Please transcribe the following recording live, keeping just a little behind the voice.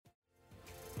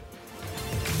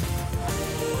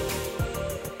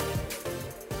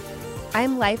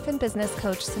I'm life and business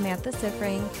coach Samantha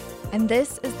Sifring, and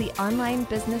this is the Online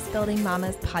Business Building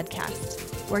Mamas podcast,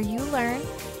 where you learn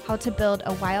how to build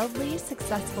a wildly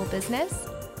successful business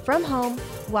from home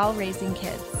while raising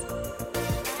kids.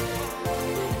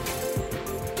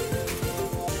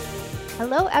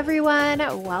 Hello, everyone.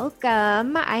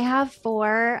 Welcome. I have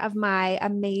 4 of my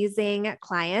amazing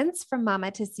clients from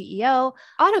Mama to CEO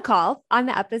on a call on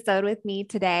the episode with me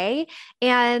today.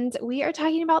 And we are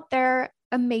talking about their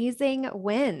amazing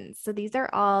wins. So these are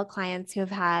all clients who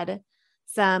have had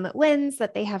some wins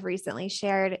that they have recently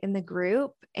shared in the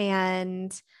group,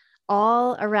 and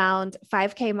all around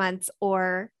 5K months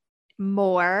or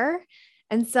more.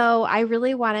 And so I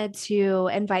really wanted to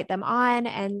invite them on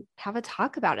and have a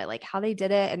talk about it, like how they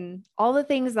did it and all the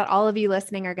things that all of you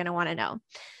listening are going to want to know.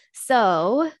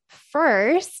 So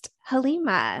first,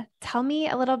 Halima, tell me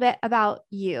a little bit about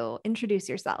you. Introduce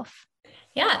yourself.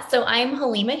 Yeah, so I'm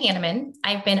Halima Hanneman.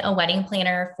 I've been a wedding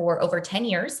planner for over 10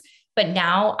 years, but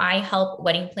now I help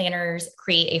wedding planners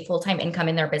create a full-time income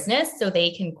in their business so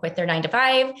they can quit their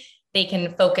 9-to-5. They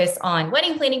can focus on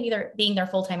wedding planning being their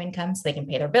full-time income so they can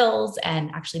pay their bills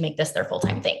and actually make this their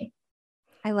full-time thing.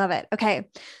 I love it. Okay.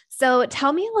 So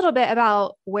tell me a little bit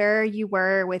about where you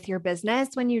were with your business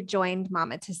when you joined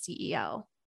Mama to CEO.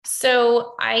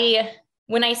 So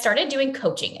when I started doing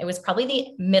coaching, it was probably the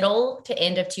middle to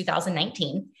end of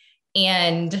 2019.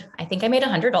 And I think I made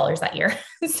 $100 that year.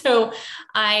 So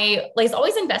I was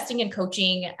always investing in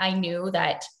coaching. I knew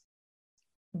that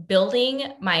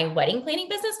building my wedding planning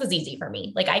business was easy for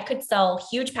me. Like I could sell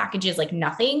huge packages like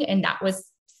nothing. And that was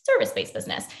service-based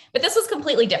business, but this was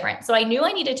completely different. So I knew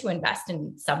I needed to invest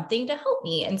in something to help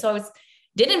me. And so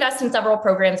did invest in several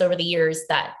programs over the years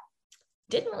that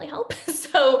didn't really help.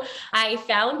 So I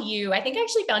found you, I think I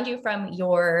actually found you from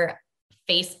your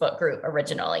Facebook group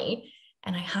originally.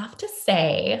 And I have to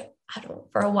say,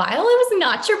 for a while, I was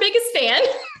not your biggest fan.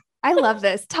 I love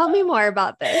this. Tell me more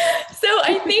about this. So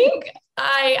I think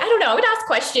I don't know, I would ask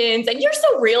questions and you're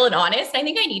so real and honest. I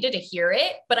think I needed to hear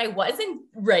it, but I wasn't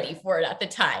ready for it at the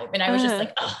time. And I was just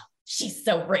like, oh, she's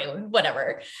so rude,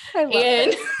 whatever. And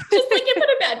just like it put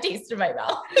a bad taste in my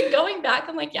mouth. And going back,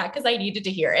 I'm like, yeah, because I needed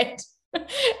to hear it.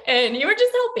 And you were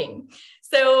just helping.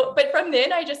 So, but from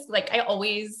then I just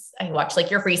I watched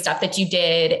like your free stuff that you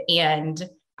did. And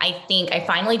I think I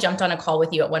finally jumped on a call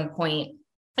with you at one point.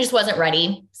 I just wasn't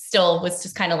ready. Still was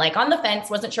just kind of like on the fence.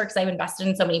 Wasn't sure because I've invested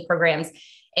in so many programs.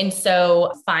 And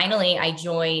so finally I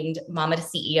joined Mama to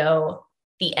CEO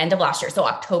the end of last year. So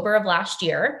October of last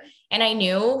year. And I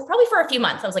knew probably for a few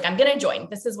months, I was like, I'm going to join.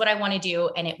 This is what I want to do.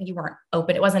 And you weren't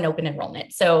open. It wasn't open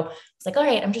enrollment. So it's like, all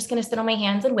right, I'm just going to sit on my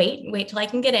hands and wait till I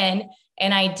can get in.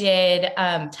 And I did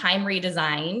Time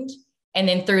Redesigned. And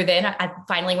then I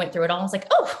finally went through it all. I was like,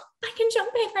 oh, I can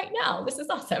jump in right now. This is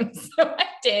awesome. So I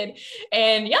did.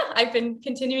 And yeah, I've been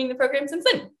continuing the program since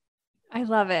then. I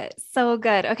love it. So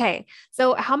good. Okay.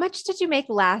 So how much did you make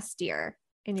last year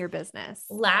in your business?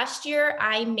 Last year,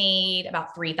 I made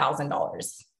about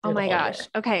 $3,000. Oh my gosh. Year.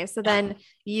 Okay. So then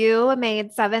you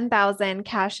made 7,000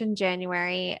 cash in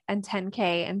January and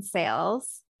 10K in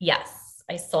sales. Yes.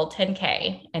 I sold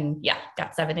 10K and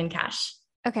got 7 in cash.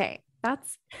 Okay.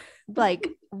 That's like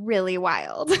really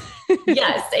wild.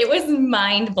 Yes, it was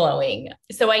mind blowing.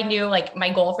 So I knew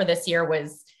my goal for this year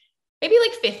was maybe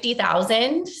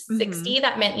 50,000, 60.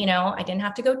 That meant, I didn't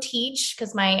have to go teach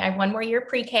because I have 1 more year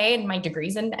pre-K and my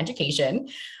degree's in education,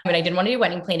 but I didn't want to do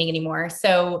wedding planning anymore.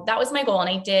 So that was my goal. And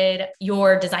I did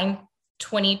your Design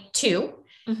 22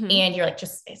 and you're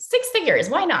just 6 figures.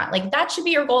 Why not? That should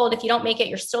be your goal. And if you don't make it,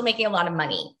 you're still making a lot of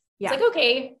money. Yeah. It's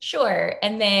okay, sure.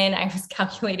 And then I was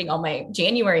calculating all my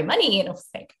January money and I was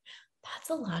like,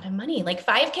 that's a lot of money.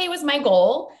 5K was my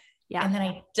goal. Yeah. And then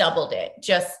I doubled it,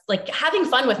 just having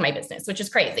fun with my business, which is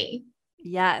crazy.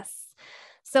 Yes.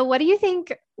 So what do you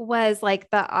think was the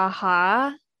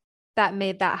aha that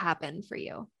made that happen for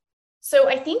you? So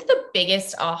I think the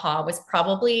biggest aha was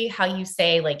probably how you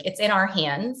say, it's in our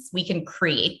hands. We can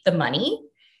create the money.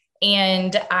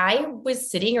 And I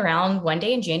was sitting around one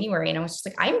day in January and I was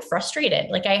just I'm frustrated.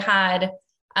 I had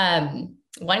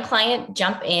one client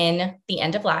jump in the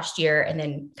end of last year and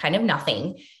then kind of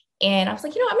nothing. And I was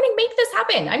like, I'm going to make this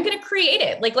happen. I'm going to create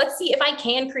it. Let's see if I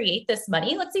can create this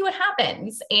money. Let's see what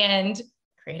happens. And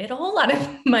created a whole lot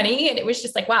of money. And it was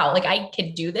just wow, I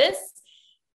could do this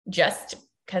just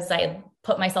because I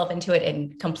put myself into it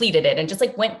and completed it and just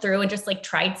went through and just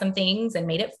tried some things and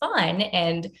made it fun.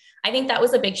 And I think that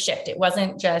was a big shift. It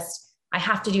wasn't just, I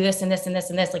have to do this and this and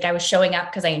this and this. I was showing up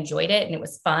because I enjoyed it and it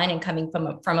was fun and coming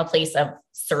from a place of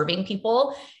serving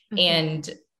people and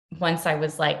once I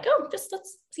was like, oh, just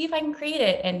let's see if I can create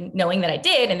it. And knowing that I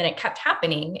did, and then it kept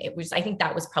happening, I think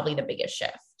that was probably the biggest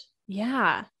shift.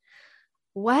 Yeah.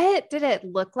 What did it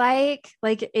look like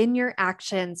in your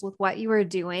actions with what you were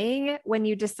doing when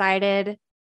you decided,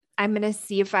 I'm going to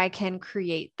see if I can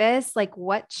create this? Like,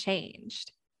 what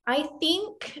changed? I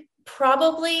think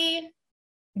probably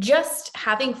just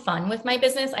having fun with my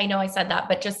business. I know I said that,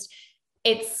 but just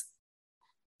it's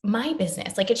my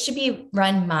business. Like it should be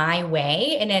run my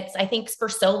way. And I think for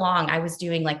so long I was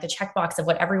doing like the checkbox of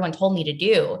what everyone told me to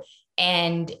do.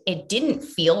 And it didn't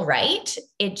feel right.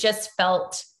 It just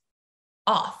felt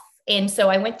off. And so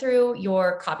I went through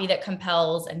your Copy That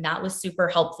Compels, and that was super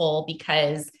helpful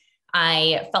because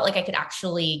I felt like I could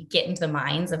actually get into the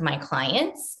minds of my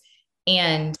clients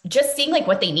and just seeing like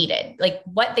what they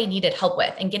needed help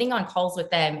with, and getting on calls with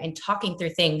them and talking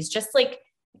through things, just like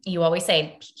you always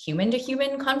say, human to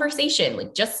human conversation,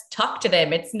 like just talk to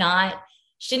them.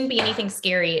 Shouldn't be anything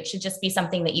scary. It should just be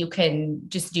something that you can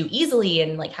just do easily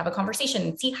and like have a conversation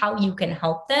and see how you can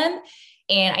help them.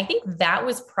 And I think that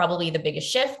was probably the biggest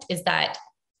shift, is that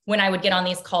when I would get on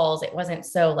these calls, it wasn't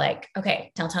so like,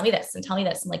 okay, tell me this and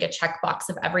like a checkbox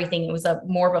of everything. It was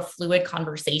more of a fluid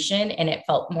conversation, and it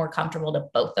felt more comfortable to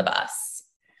both of us.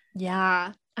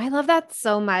 Yeah, I love that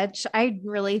so much. I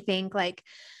really think like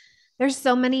there's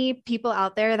so many people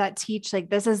out there that teach like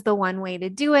this is the one way to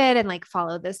do it and like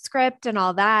follow the script and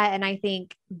all that. And I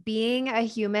think being a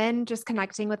human, just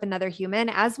connecting with another human,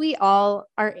 as we all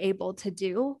are able to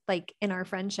do, like in our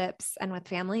friendships and with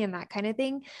family and that kind of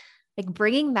thing, like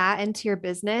bringing that into your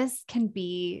business can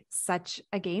be such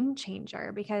a game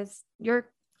changer, because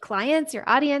your clients, your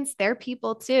audience, they're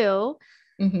people too.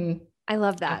 Mm-hmm. I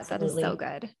love that. Absolutely. That is so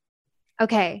good.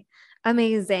 Okay.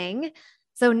 Amazing.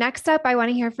 So next up, I want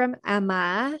to hear from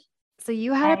Emma. So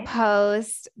you had a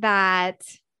post that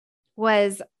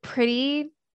was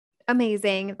pretty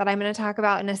amazing that I'm going to talk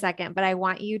about in a second, but I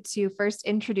want you to first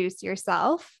introduce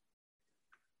yourself.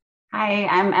 Hi,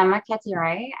 I'm Emma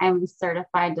Ketirai. I'm a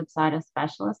certified Dubsado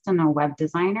specialist and a web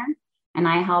designer, and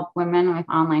I help women with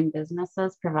online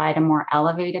businesses provide a more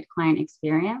elevated client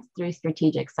experience through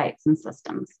strategic sites and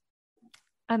systems.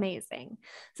 Amazing.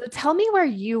 So tell me where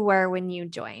you were when you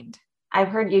joined. I've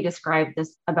heard you describe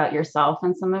this about yourself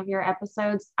in some of your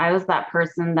episodes. I was that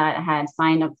person that had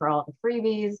signed up for all the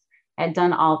freebies, had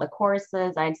done all the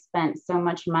courses, I'd spent so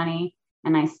much money,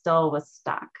 and I still was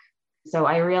stuck. So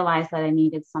I realized that I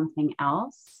needed something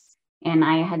else. And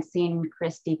I had seen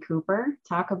Christy Cooper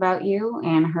talk about you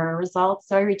and her results.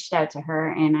 So I reached out to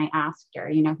her and I asked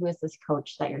her, who is this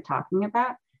coach that you're talking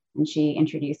about? And she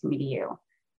introduced me to you.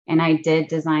 And I did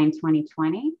Design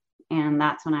 2020. And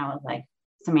that's when I was like,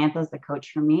 Samantha's the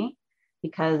coach for me,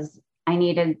 because I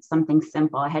needed something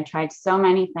simple. I had tried so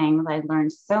many things. I'd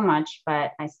learned so much,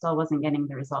 but I still wasn't getting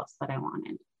the results that I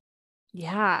wanted.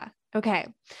 Yeah. Okay.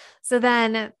 So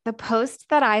then the post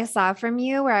that I saw from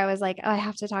you where I was like, oh, I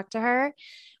have to talk to her,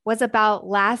 was about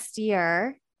last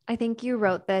year. I think you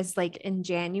wrote this like in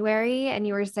January, and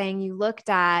you were saying you looked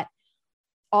at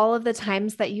all of the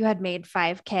times that you had made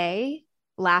 5K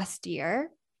last year.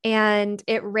 And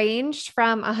it ranged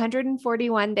from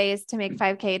 141 days to make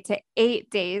 5K to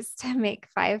 8 days to make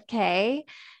 5K.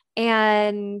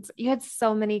 And you had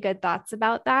so many good thoughts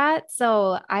about that.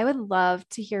 So I would love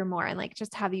to hear more and like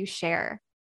just have you share.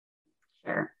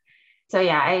 Sure. So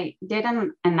yeah, I did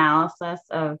an analysis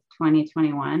of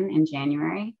 2021 in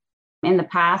January. In the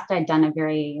past, I'd done a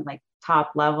very like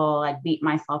top level, I'd beat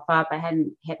myself up. I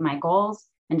hadn't hit my goals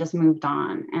and just moved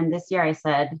on. And this year I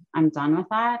said, I'm done with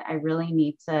that. I really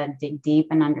need to dig deep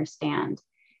and understand.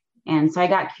 And so I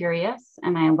got curious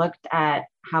and I looked at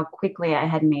how quickly I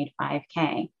had made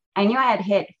 5K. I knew I had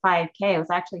hit 5K. It was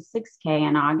actually 6K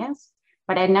in August,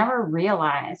 but I never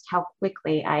realized how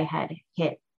quickly I had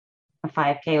hit a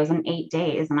 5K. It was in 8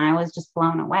 days and I was just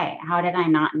blown away. How did I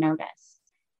not notice?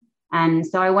 And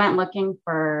so I went looking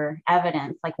for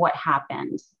evidence, like what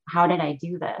happened? How did I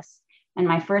do this? And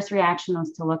my first reaction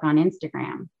was to look on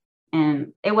Instagram,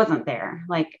 and it wasn't there.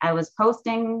 Like I was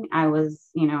posting, I was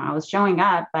showing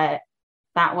up, but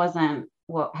that wasn't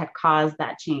what had caused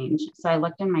that change. So I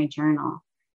looked in my journal,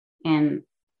 and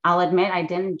I'll admit I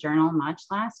didn't journal much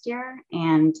last year.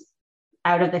 And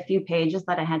out of the few pages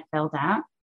that I had filled out,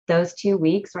 those 2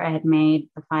 weeks where I had made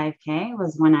the 5K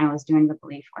was when I was doing the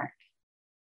belief work.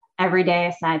 Every day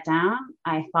I sat down,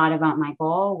 I thought about my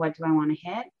goal. What do I want to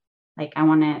hit? Like I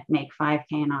want to make 5K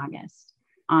in August.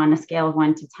 On a scale of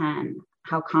 1 to 10,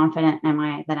 how confident am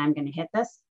I that I'm going to hit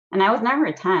this? And I was never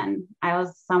a 10. I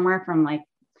was somewhere from like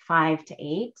 5 to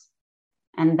 8.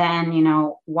 And then,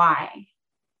 why?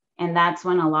 And that's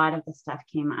when a lot of the stuff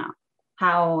came out.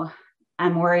 How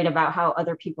I'm worried about how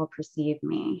other people perceive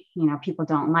me. People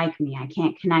don't like me. I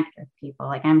can't connect with people.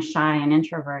 Like, I'm shy and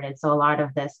introverted. So a lot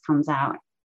of this comes out.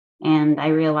 And I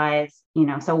realized,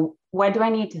 so what do I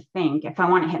need to think if I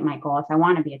want to hit my goal, if I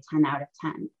want to be a 10 out of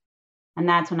 10? And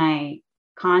that's when I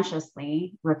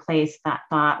consciously replaced that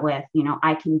thought with,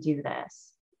 I can do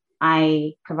this.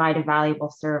 I provide a valuable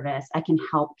service. I can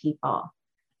help people.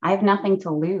 I have nothing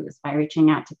to lose by reaching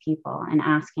out to people and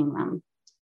asking them.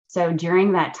 So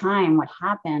during that time, what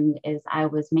happened is I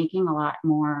was making a lot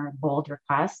more bold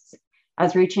requests. I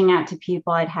was reaching out to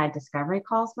people I'd had discovery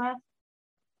calls with,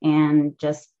 and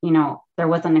just, there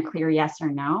wasn't a clear yes or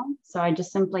no. So I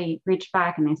just simply reached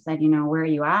back and I said, where are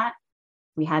you at?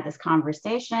 We had this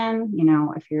conversation,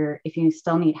 if you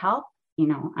still need help,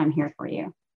 I'm here for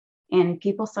you. And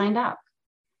people signed up.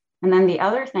 And then the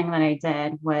other thing that I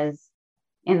did was,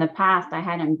 in the past, I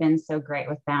hadn't been so great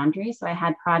with boundaries. So I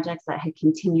had projects that had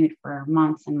continued for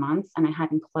months and months, and I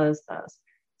hadn't closed those.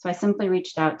 So I simply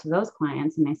reached out to those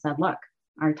clients and I said, look,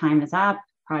 our time is up,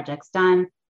 project's done.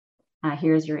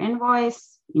 Here's your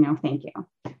invoice, thank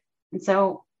you. And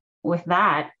so with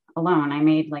that alone, I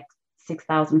made like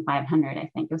 6,500,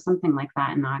 I think. It was something like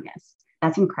that in August.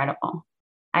 That's incredible.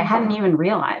 I hadn't even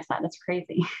realized that. That's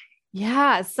crazy.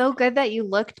 Yeah. So good that you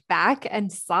looked back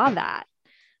and saw that.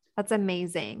 That's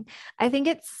amazing. I think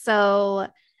it's so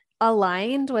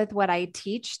aligned with what I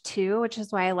teach too, which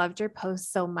is why I loved your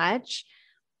post so much,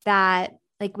 that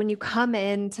like when you come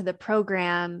into the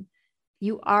program,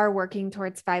 you are working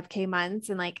towards 5K months,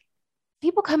 and like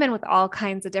people come in with all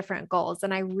kinds of different goals.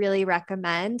 And I really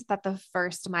recommend that the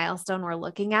first milestone we're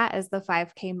looking at is the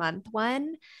 5K month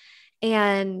one.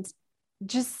 And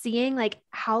just seeing like,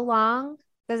 how long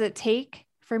does it take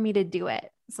for me to do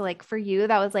it? So like for you,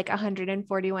 that was like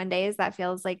 141 days. That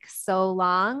feels like so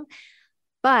long,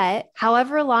 but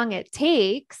however long it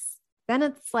takes, then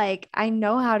it's like, I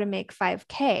know how to make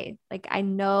 5K. Like I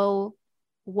know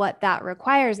what that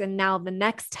requires. And now the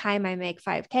next time I make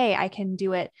 5K, I can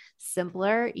do it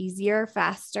simpler, easier,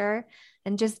 faster,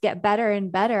 and just get better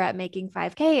and better at making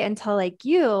 5K until like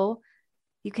you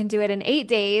can do it in 8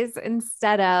 days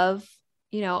instead of,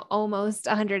 almost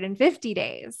 150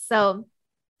 days. So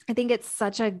I think it's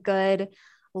such a good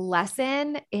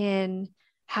lesson in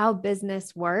how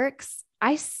business works.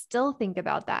 I still think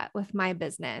about that with my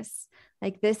business.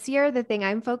 Like this year, the thing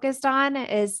I'm focused on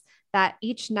is that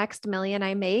each next million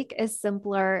I make is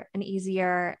simpler and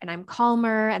easier, and I'm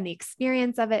calmer, and the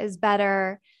experience of it is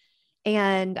better.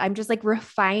 And I'm just like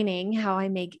refining how I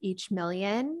make each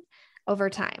million over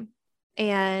time.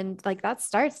 And like that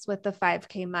starts with the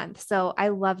 5K month. So I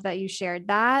love that you shared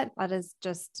that. That is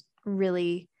just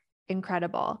really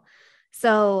incredible.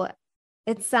 So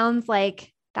it sounds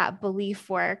like that belief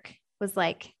work was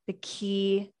like the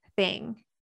key thing.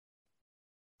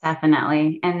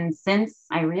 Definitely. And since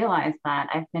I realized that,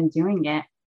 I've been doing it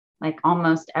like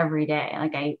almost every day.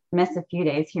 Like I miss a few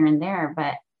days here and there,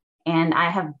 and I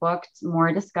have booked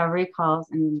more discovery calls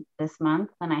in this month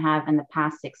than I have in the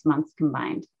past 6 months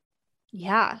combined.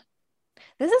 Yeah.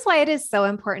 This is why it is so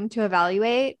important to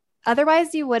evaluate.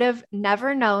 Otherwise, you would have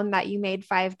never known that you made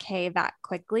 5K that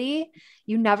quickly.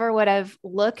 You never would have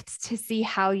looked to see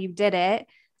how you did it,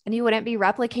 and you wouldn't be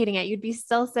replicating it. You'd be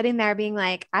still sitting there being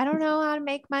like, I don't know how to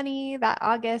make money. That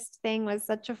August thing was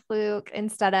such a fluke,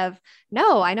 instead of,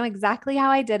 no, I know exactly how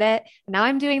I did it. And now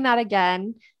I'm doing that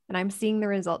again, and I'm seeing the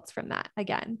results from that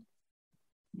again.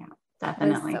 Yeah,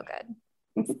 definitely. So good.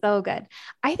 So good.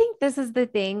 I think this is the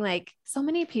thing. Like so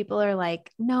many people are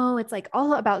like, no, it's like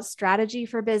all about strategy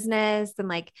for business, and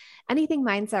like anything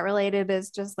mindset related is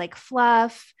just like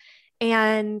fluff.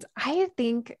 And I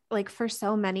think like for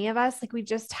so many of us, like we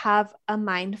just have a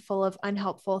mind full of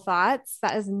unhelpful thoughts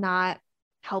that is not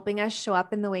helping us show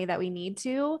up in the way that we need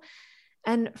to.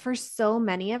 And for so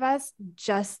many of us,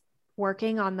 just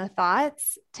working on the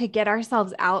thoughts to get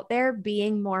ourselves out there,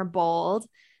 being more bold,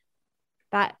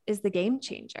 that is the game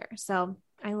changer. So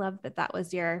I love that that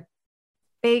was your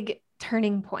big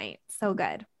turning point. So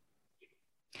good.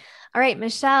 All right,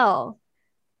 Michelle.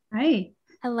 Hi.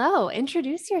 Hello.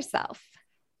 Introduce yourself.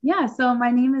 Yeah, so my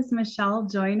name is Michelle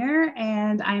Joyner,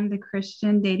 and I'm the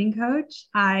Christian dating coach.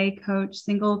 I coach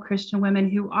single Christian women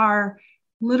who are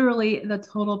literally the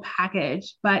total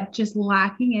package, but just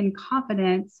lacking in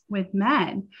confidence with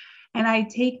men. And I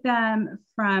take them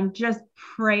from just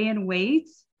pray and wait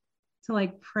to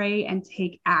like pray and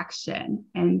take action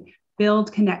and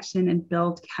build connection and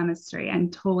build chemistry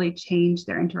and totally change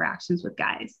their interactions with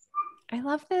guys. I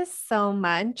love this so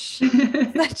much.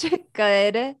 Such a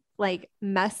good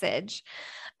message.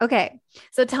 Okay.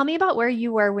 So tell me about where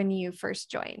you were when you first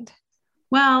joined.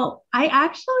 Well, I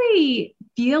actually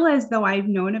feel as though I've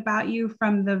known about you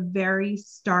from the very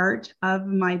start of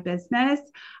my business.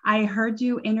 I heard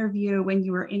you interview when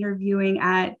you were interviewing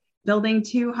at Building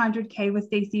 200K with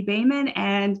Stacey Bayman.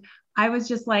 And I was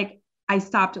just like, I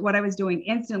stopped what I was doing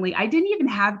instantly. I didn't even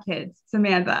have kids,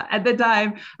 Samantha, at the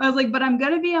time. I was like, but I'm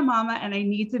going to be a mama and I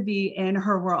need to be in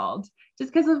her world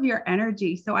just because of your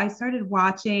energy. So I started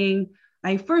watching.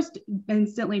 I first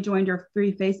instantly joined your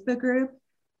free Facebook group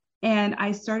and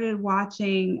I started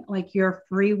watching like your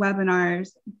free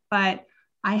webinars, but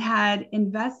I had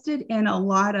invested in a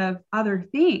lot of other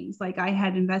things. Like I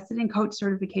had invested in coach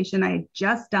certification. I had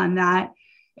just done that.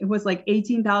 It was like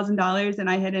 $18,000 and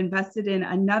I had invested in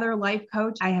another life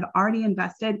coach. I had already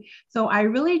invested. So I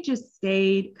really just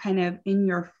stayed kind of in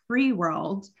your free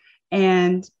world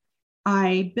and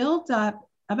I built up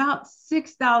about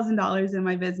 $6,000 in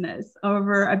my business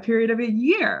over a period of a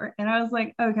year. And I was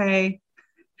like, okay,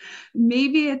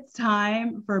 maybe it's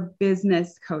time for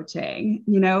business coaching.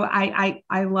 You know,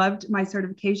 I loved my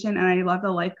certification and I love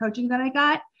the life coaching that I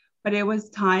got, but it was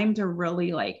time to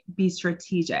really like be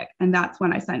strategic. And that's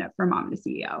when I signed up for Mama to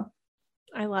CEO.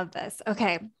 I love this.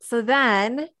 Okay. So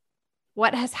then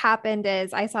what has happened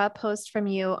is I saw a post from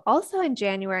you also in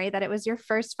January that it was your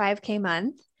first 5K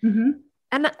month. Mm-hmm.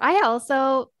 And I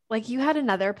also like you had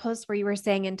another post where you were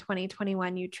saying in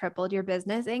 2021, you tripled your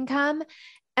business income.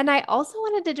 And I also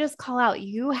wanted to just call out,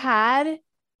 you had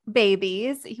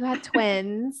babies, you had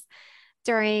twins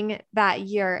during that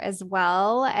year as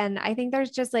well. And I think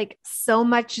there's just like so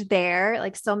much there,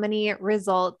 like so many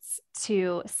results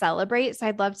to celebrate. So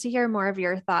I'd love to hear more of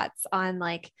your thoughts on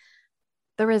like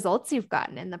the results you've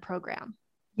gotten in the program.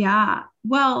 Yeah.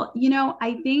 Well, you know,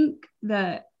 I think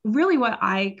really what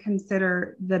I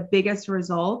consider the biggest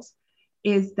result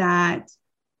is that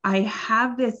I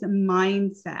have this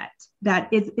mindset that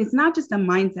it's not just a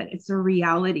mindset, it's a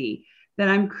reality that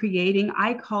I'm creating.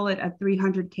 I call it a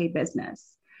 300K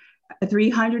business. A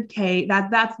 300K,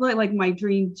 that's like my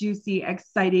dream, juicy,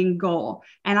 exciting goal.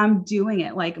 And I'm doing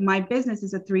it. Like my business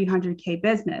is a 300K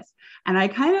business. And I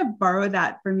kind of borrow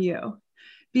that from you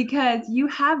because you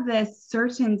have this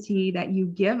certainty that you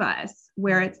give us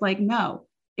where it's like, no,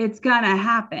 it's going to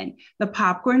happen. The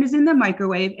popcorn is in the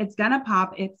microwave. It's going to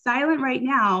pop. It's silent right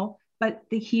now, but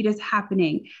the heat is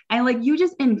happening. And like you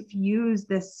just infuse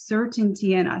this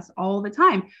certainty in us all the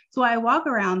time. So I walk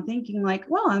around thinking like,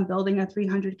 well, I'm building a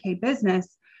 300K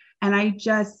business. And I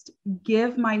just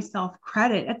give myself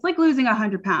credit. It's like losing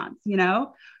 100 pounds, you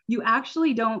know? You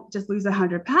actually don't just lose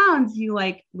 100 pounds. You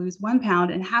like lose 1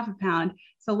 pound and half a pound.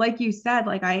 So like you said,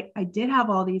 like I did have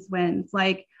all these wins.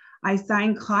 Like I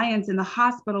signed clients in the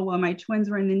hospital while my twins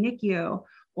were in the NICU,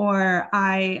 or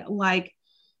I like,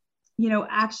 you know,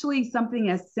 actually something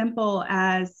as simple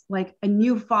as like a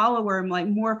new follower, like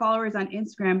more followers on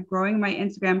Instagram, growing my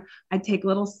Instagram. I take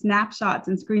little snapshots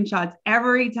and screenshots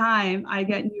every time I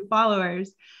get new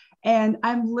followers. And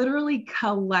I'm literally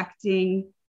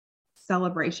collecting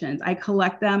celebrations. I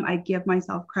collect them. I give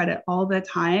myself credit all the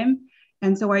time.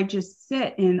 And so I just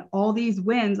sit in all these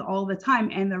wins all the time.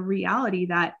 And the reality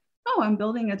that, oh, I'm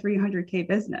building a 300K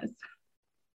business.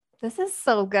 This is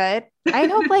so good. I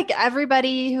hope like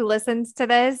everybody who listens to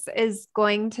this is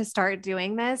going to start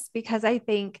doing this because I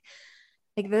think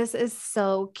like this is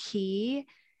so key.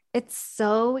 It's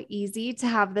so easy to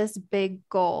have this big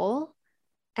goal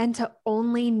and to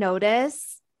only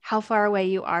notice how far away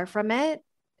you are from it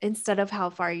instead of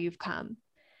how far you've come.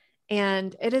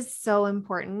 And it is so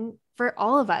important for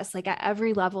all of us, like at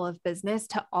every level of business,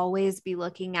 to always be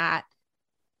looking at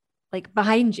like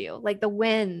behind you, like the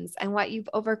wins and what you've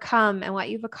overcome and what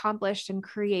you've accomplished and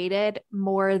created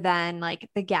more than like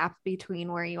the gap between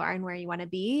where you are and where you want to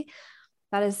be.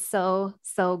 That is so,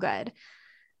 so good.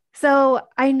 So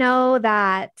I know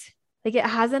that like it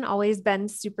hasn't always been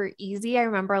super easy. I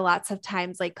remember lots of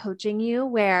times like coaching you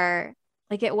where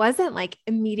like it wasn't like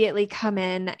immediately come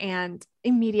in and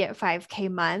immediate 5K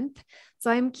month.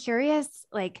 So I'm curious,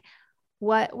 like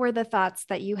what were the thoughts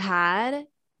that you had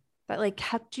that like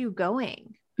kept you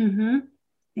going? Mm-hmm.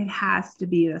 It has to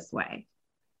be this way.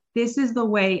 This is the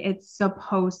way it's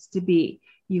supposed to be.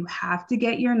 You have to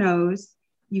get your no's.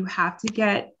 You have to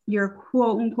get your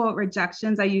quote unquote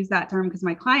rejections. I use that term because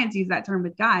my clients use that term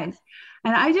with guys.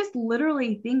 And I just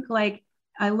literally think like,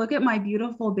 I look at my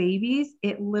beautiful babies.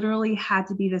 It literally had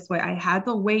to be this way. I had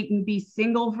to wait and be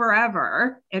single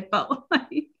forever. It felt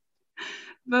like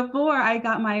before I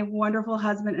got my wonderful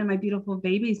husband and my beautiful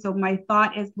baby. So my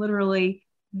thought is literally,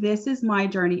 this is my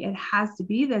journey. It has to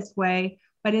be this way,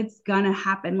 but it's going to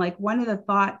happen. Like one of the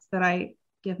thoughts that I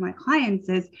give my clients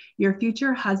is your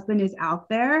future husband is out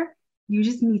there. You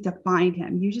just need to find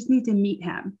him. You just need to meet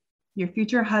him. Your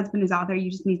future husband is out there. You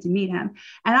just need to meet him.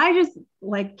 And I just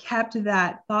like kept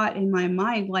that thought in my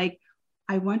mind. Like,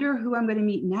 I wonder who I'm going to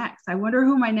meet next. I wonder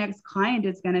who my next client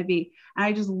is going to be. And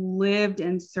I just lived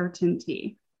in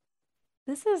certainty.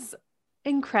 This is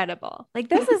incredible. Like,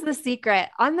 this is the secret.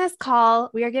 On this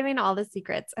call, we are giving all the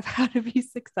secrets of how to be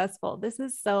successful. This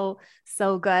is so,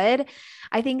 so good.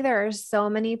 I think there are so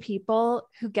many people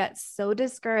who get so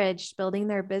discouraged building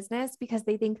their business because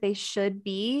they think they should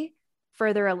be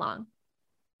further along.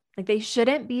 Like, they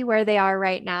shouldn't be where they are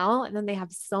right now. And then they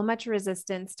have so much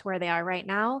resistance to where they are right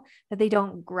now that they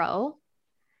don't grow.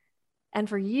 And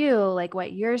for you, like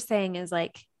what you're saying is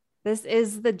like, this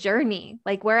is the journey.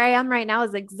 Like, where I am right now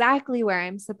is exactly where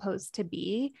I'm supposed to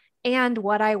be. And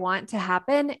what I want to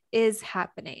happen is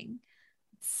happening.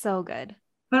 So good.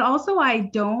 But also, I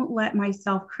don't let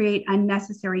myself create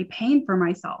unnecessary pain for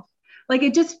myself. Like,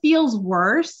 it just feels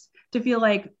worse to feel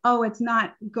like, oh, it's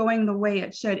not going the way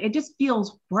it should. It just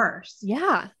feels worse.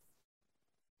 Yeah.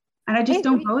 And I just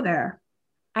don't go there.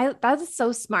 That is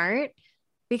so smart,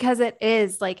 because it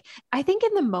is like, I think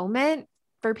in the moment,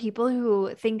 for people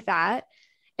who think that,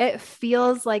 it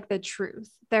feels like the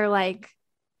truth. They're like,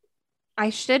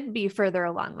 I should be further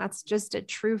along. That's just a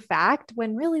true fact,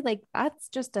 when really, like, that's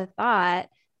just a thought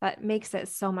that makes it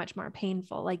so much more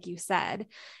painful. Like you said,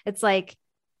 it's like,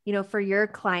 you know, for your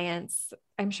clients,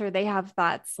 I'm sure they have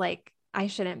thoughts like, I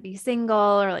shouldn't be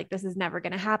single, or like, this is never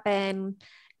going to happen.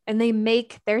 And they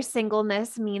make their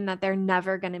singleness mean that they're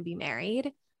never going to be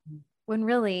married, when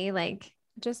really, like,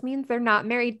 it just means they're not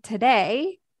married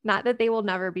today, not that they will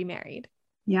never be married.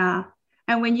 Yeah.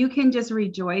 And when you can just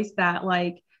rejoice that,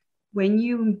 like, when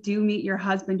you do meet your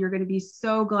husband, you're going to be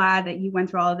so glad that you went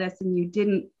through all of this and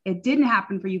it didn't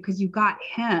happen for you because you got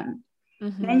him.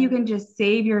 Mm-hmm. Then you can just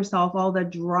save yourself all the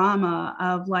drama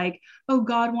of like, oh,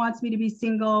 God wants me to be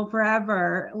single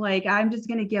forever. Like, I'm just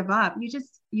going to give up.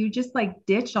 You just like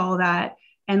ditch all that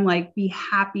and like be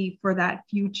happy for that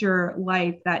future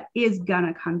life that is going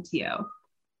to come to you.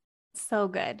 So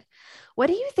good. What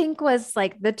do you think was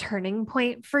like the turning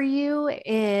point for you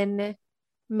in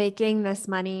making this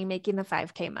money, making the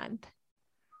 5K month?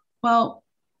 Well,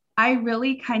 I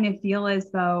really kind of feel as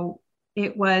though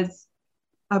it was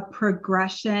a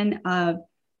progression of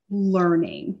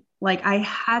learning. Like, I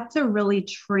had to really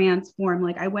transform.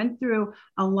 Like, I went through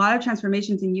a lot of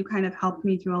transformations, and you kind of helped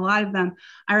me through a lot of them.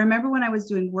 I remember when I was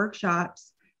doing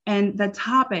workshops and the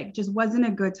topic just wasn't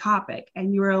a good topic.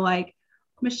 And you were like,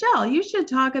 Michelle, you should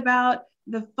talk about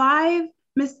the 5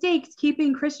 mistakes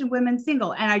keeping Christian women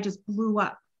single. And I just blew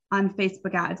up on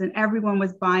Facebook ads, and everyone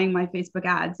was buying my Facebook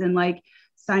ads and like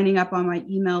signing up on my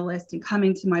email list and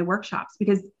coming to my workshops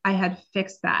because I had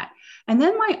fixed that. And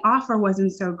then my offer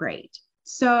wasn't so great.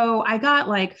 So I got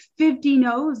like 50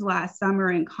 no's last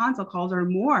summer in consult calls or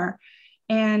more.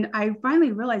 And I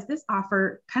finally realized this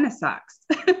offer kind of sucks.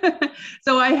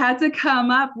 So I had to come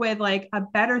up with like a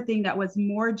better thing that was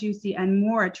more juicy and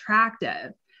more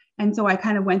attractive. And so I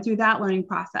kind of went through that learning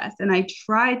process, and I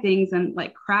tried things and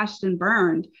like crashed and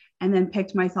burned, and then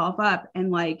picked myself up.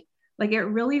 And like it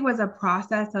really was a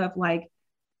process of like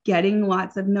getting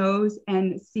lots of no's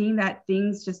and seeing that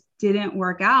things just didn't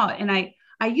work out. And I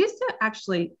used to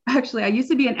actually, I used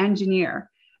to be an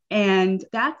engineer. And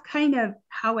that's kind of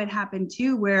how it happened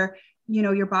too, where, you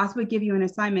know, your boss would give you an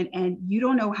assignment and you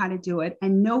don't know how to do it,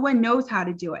 and no one knows how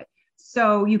to do it.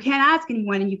 So you can't ask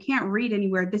anyone and you can't read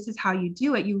anywhere, this is how you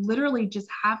do it. You literally just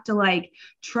have to like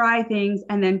try things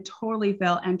and then totally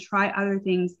fail and try other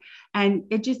things. And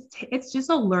it's just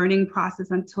a learning process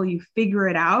until you figure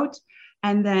it out.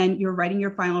 And then you're writing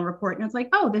your final report and it's like,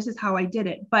 oh, this is how I did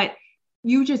it. But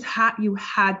you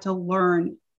had to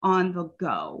learn on the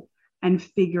go and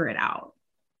figure it out.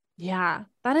 Yeah,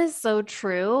 that is so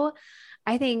true.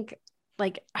 I think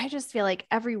like, I just feel like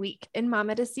every week in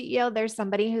Mama to CEO, there's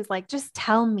somebody who's like, just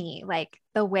tell me like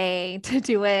the way to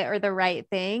do it or the right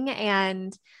thing.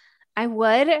 And I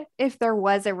would, if there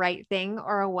was a right thing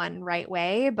or a one right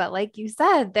way, but like you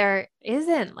said, there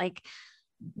isn't. Like,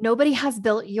 nobody has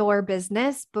built your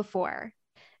business before.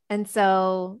 And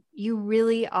so you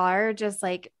really are just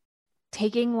like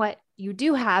taking what you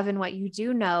do have and what you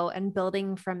do know and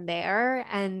building from there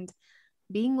and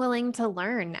being willing to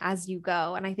learn as you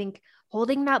go. And I think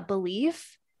holding that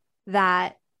belief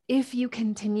that if you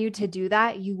continue to do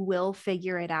that, you will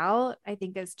figure it out, I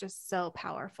think is just so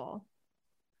powerful.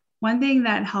 One thing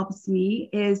that helps me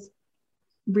is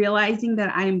realizing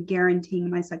that I am guaranteeing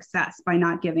my success by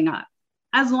not giving up.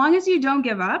 As long as you don't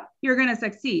give up, you're going to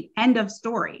succeed. End of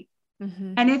story.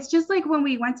 Mm-hmm. And it's just like when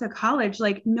we went to college,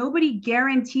 like nobody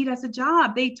guaranteed us a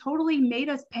job. They totally made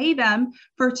us pay them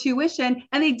for tuition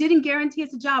and they didn't guarantee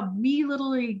us a job. We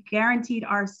literally guaranteed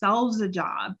ourselves a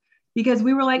job because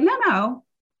we were like, no,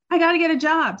 I got to get a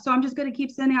job. So I'm just going to keep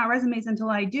sending out resumes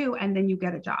until I do. And then you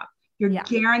get a job. You're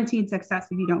guaranteed success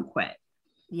if you don't quit.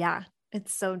 Yeah,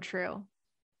 it's so true.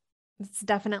 It's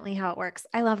definitely how it works.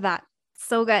 I love that.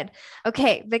 So good.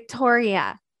 Okay,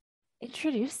 Victoria,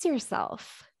 introduce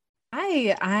yourself.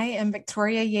 Hi, I am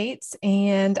Victoria Yates,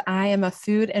 and I am a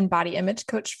food and body image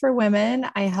coach for women.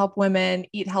 I help women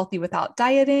eat healthy without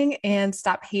dieting and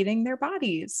stop hating their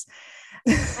bodies.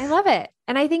 I love it.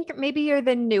 And I think maybe you're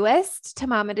the newest to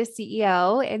Mama to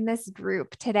CEO in this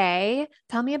group today.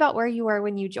 Tell me about where you were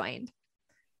when you joined.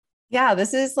 Yeah,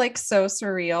 this is like so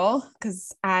surreal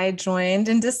because I joined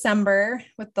in December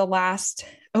with the last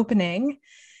opening,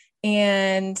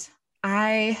 and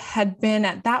I had been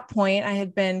at that point, I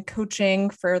had been coaching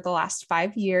for the last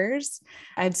 5 years.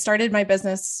 I had started my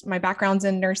business, my background's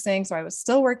in nursing, so I was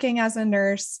still working as a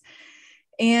nurse.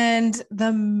 And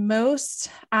the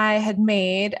most I had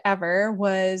made ever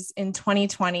was in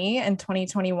 2020 and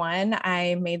 2021.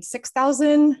 I made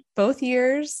 6,000 both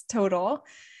years total.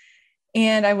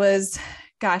 And I was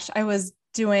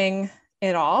doing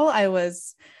it all. I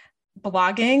was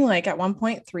blogging like at one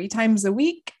point 3 times a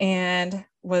week and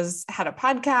had a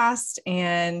podcast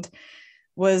and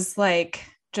was like,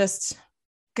 just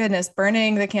goodness,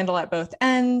 burning the candle at both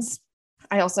ends.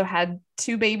 I also had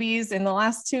 2 babies in the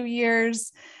last 2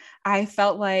 years. I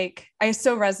felt like I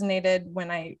so resonated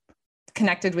when I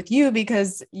connected with you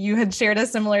because you had shared a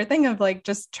similar thing of like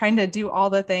just trying to do all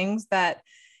the things that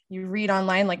you read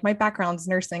online. Like my background's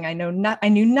nursing. I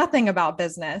knew nothing about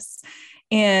business.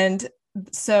 And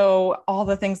so all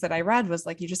the things that I read was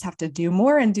like, you just have to do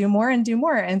more and do more and do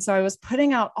more. And so I was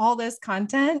putting out all this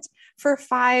content for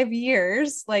 5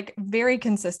 years, like very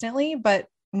consistently, but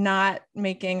not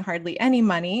making hardly any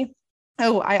money.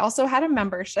 Oh, I also had a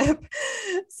membership.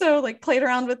 So like played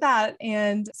around with that.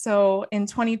 And so in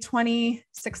 2020,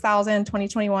 6,000,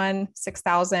 2021,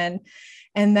 6,000.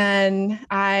 And then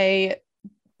I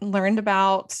learned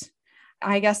about,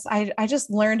 I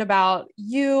just learned about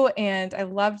you, and I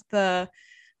loved the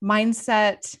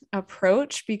mindset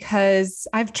approach because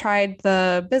I've tried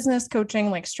the business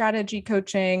coaching, like strategy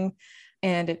coaching,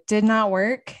 and it did not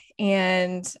work.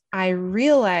 And I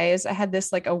realized I had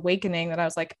this like awakening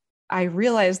that I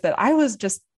realized that I was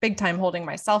just big time holding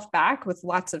myself back with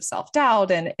lots of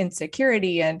self-doubt and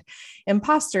insecurity and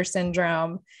imposter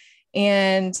syndrome.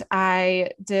 And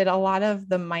I did a lot of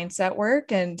the mindset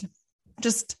work and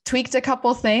just tweaked a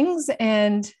couple things.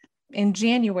 And in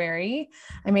January,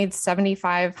 I made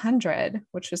 7,500,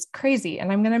 which is crazy.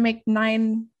 And I'm going to make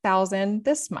 9,000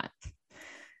 this month.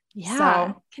 Yeah.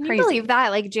 So, can crazy. you believe that?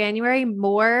 Like January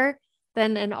more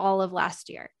than in all of last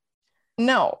year?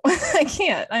 No, I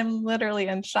can't. I'm literally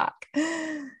in shock.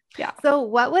 Yeah. So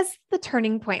what was the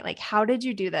turning point? Like, how did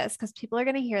you do this? Because people are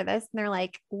going to hear this and they're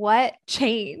like, what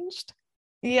changed?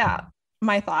 Yeah.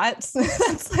 My thoughts.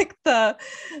 That's like the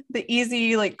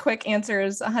easy, like quick answer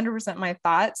is 100% my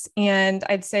thoughts. And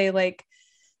I'd say like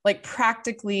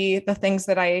practically the things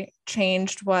that I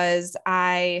changed was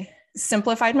I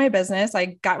simplified my business.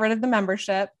 I got rid of the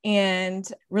membership and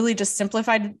really just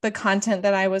simplified the content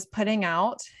that I was putting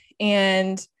out.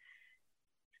 And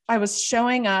I was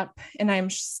showing up, and I'm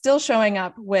still showing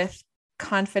up with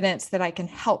confidence that I can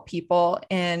help people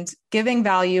and giving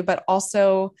value, but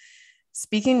also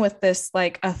speaking with this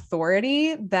like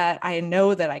authority that I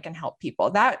know that I can help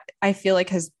people. That I feel like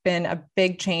has been a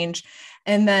big change.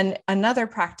 And then another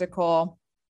practical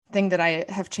thing that I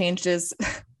have changed is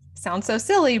sounds so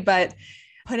silly, but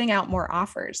putting out more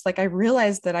offers. Like I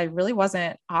realized that I really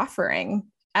wasn't offering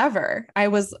ever. I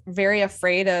was very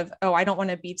afraid of, I don't want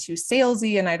to be too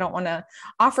salesy and I don't want to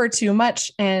offer too much.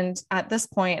 And at this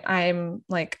point, I'm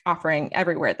like offering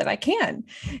everywhere that I can.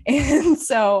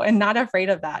 And not afraid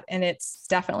of that. And it's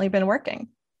definitely been working.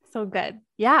 So good.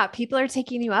 Yeah. People are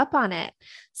taking you up on it.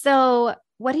 So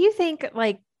what do you think,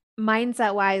 like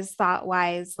mindset wise, thought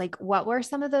wise, like what were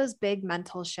some of those big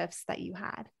mental shifts that you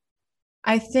had?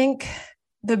 I think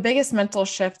the biggest mental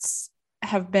shifts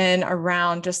have been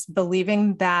around just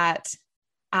believing that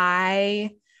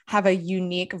I have a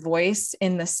unique voice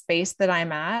in the space that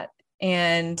I'm at,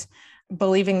 and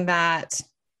believing that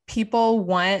people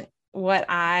want what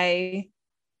I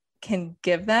can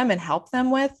give them and help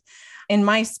them with. In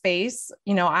my space,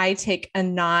 I take a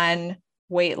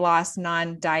non-weight loss,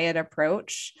 non-diet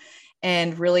approach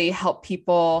and really help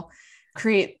people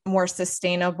create more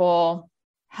sustainable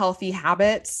healthy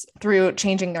habits through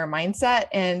changing their mindset.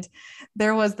 And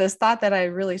there was this thought that I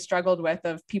really struggled with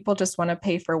of people just want to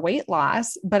pay for weight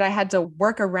loss, but I had to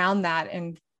work around that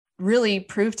and really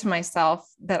prove to myself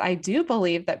that I do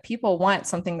believe that people want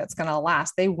something that's going to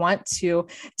last. They want to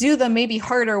do the maybe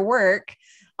harder work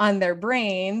on their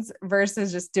brains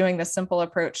versus just doing the simple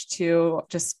approach to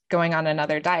just going on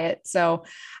another diet. So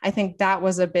I think that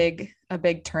was a big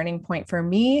turning point for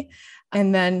me.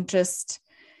 And then just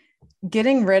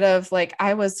getting rid of, like,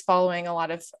 I was following a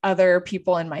lot of other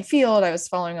people in my field. I was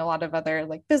following a lot of other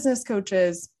like business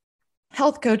coaches,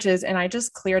 health coaches, and I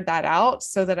just cleared that out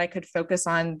so that I could focus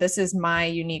on, this is my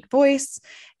unique voice,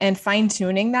 and fine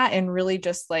tuning that, and really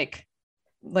just like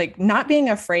not being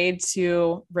afraid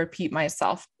to repeat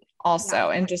myself also.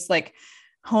 And just like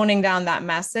honing down that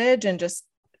message and just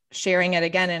sharing it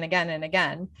again and again and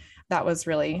again. That was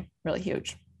really, really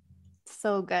huge.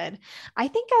 So good. I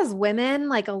think as women,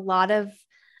 like a lot of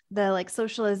the like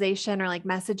socialization or like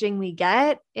messaging we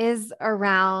get is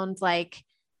around like,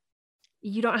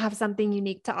 you don't have something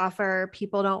unique to offer.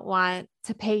 People don't want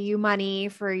to pay you money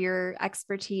for your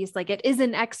expertise. Like it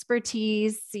isn't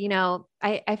expertise. You know,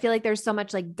 I feel like there's so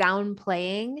much like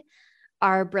downplaying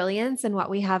our brilliance and what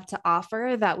we have to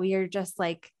offer that we are just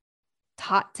like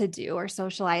taught to do or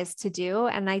socialized to do.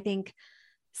 And I think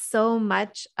so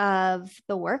much of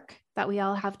the work that we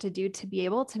all have to do to be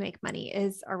able to make money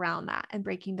is around that and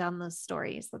breaking down those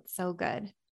stories. That's so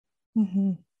good.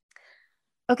 Mm-hmm.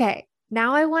 Okay.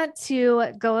 Now I want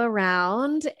to go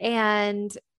around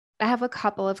and I have a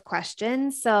couple of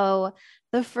questions. So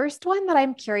the first one that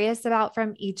I'm curious about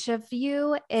from each of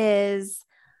you is,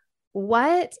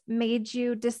 what made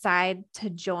you decide to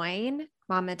join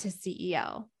Mama to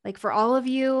CEO? Like for all of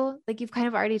you, like you've kind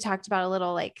of already talked about a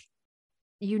little, like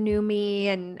you knew me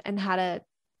and had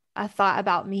a thought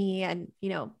about me and, you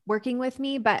know, working with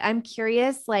me, but I'm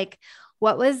curious, like,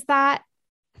 what was that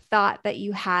thought that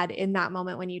you had in that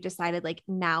moment when you decided like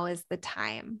now is the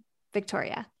time?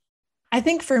 Victoria. I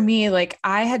think for me, like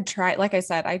I had tried, like I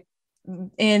said,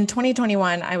 in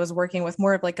 2021, I was working with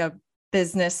more of like a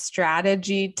business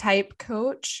strategy type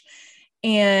coach,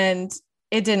 and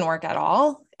it didn't work at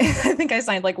all. I think I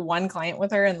signed like one client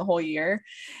with her in the whole year.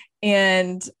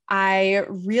 And I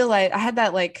realized I had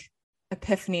that like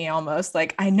epiphany almost,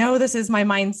 like, I know this is my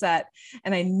mindset,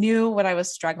 and I knew what I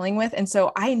was struggling with. And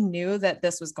so I knew that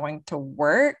this was going to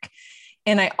work.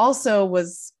 And I also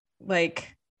was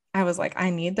like, I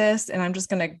need this, and I'm just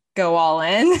going to go all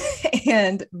in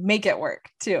and make it work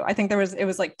too. I think it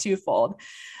was like twofold.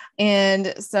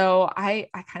 And so I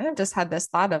kind of just had this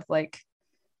thought of like,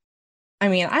 I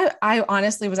mean, I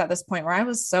honestly was at this point where I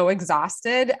was so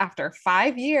exhausted after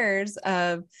 5 years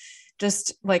of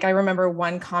just like, I remember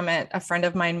one comment a friend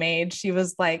of mine made. She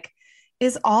was like,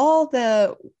 is all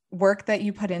the work that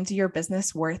you put into your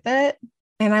business worth it?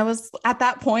 And I was at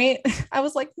that point, I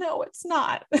was like, no, it's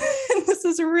not. This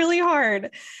is really hard.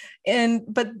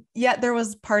 But yet there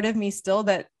was part of me still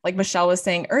that, like Michelle was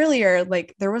saying earlier,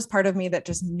 like there was part of me that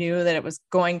just knew that it was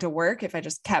going to work if I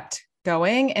just kept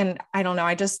going. And I don't know,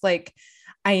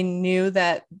 I knew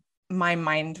that my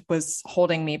mind was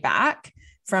holding me back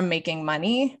from making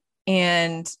money.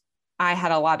 And I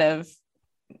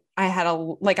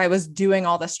was doing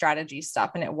all the strategy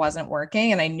stuff and it wasn't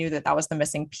working. And I knew that was the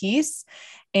missing piece.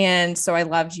 And so I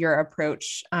loved your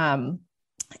approach.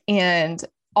 And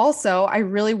also I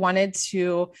really wanted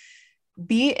to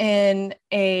be in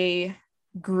a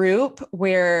group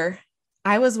where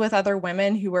I was with other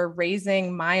women who were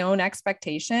raising my own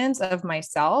expectations of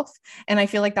myself. And I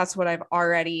feel like that's what I've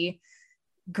already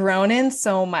grown in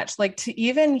so much. Like to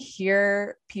even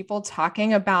hear people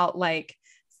talking about like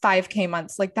 5K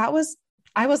months, like I was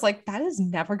like, that is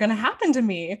never going to happen to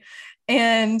me.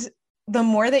 And the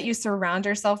more that you surround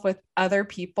yourself with other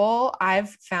people,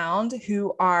 I've found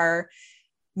who are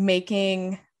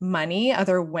making money,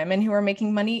 other women who are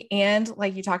making money. And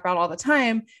like you talk about all the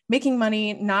time, making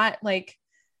money, not like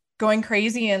going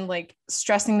crazy and like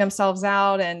stressing themselves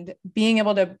out and being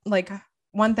able to, like,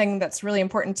 one thing that's really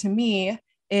important to me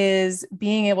is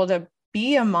being able to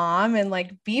be a mom and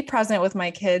like be present with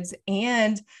my kids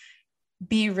and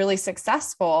be really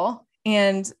successful.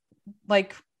 And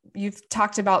like you've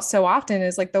talked about so often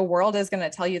is like, the world is going to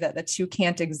tell you that the two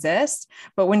can't exist.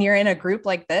 But when you're in a group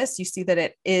like this, you see that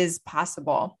it is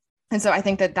possible. And so I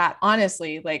think that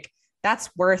honestly, like that's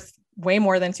worth way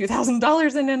more than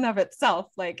 $2,000 in and of itself.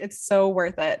 Like it's so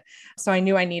worth it. So I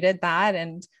knew I needed that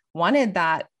and wanted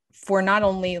that for not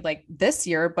only like this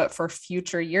year, but for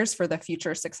future years, for the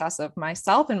future success of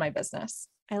myself and my business.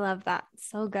 I love that.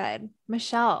 So good.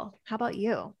 Michelle, how about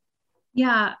you?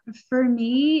 Yeah, for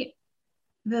me,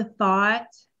 the thought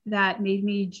that made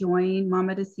me join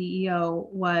Mama to CEO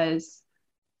was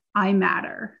I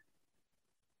matter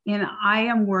and I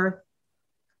am worth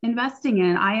investing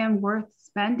in. I am worth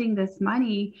spending this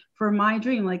money for my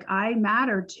dream. Like I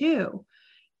matter too.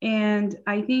 And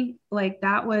I think like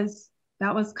that was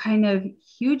kind of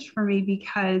huge for me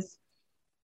because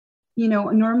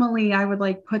normally I would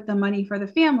like put the money for the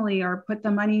family or put the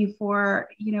money for,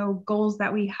 goals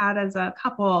that we had as a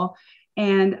couple.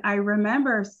 And I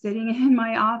remember sitting in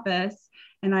my office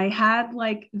and I had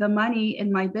like the money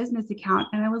in my business account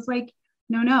and I was like,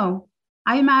 no,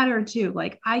 I matter too.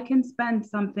 Like I can spend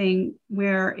something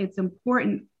where it's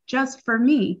important just for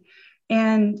me.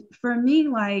 And for me,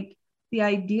 like the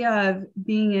idea of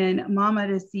being in Mama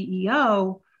to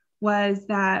CEO was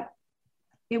that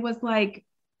it was like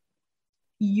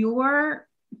your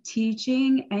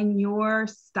teaching and your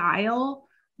style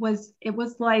it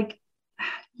was like,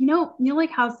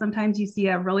 like how sometimes you see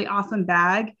a really awesome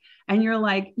bag and you're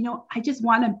like,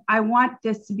 I want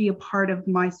this to be a part of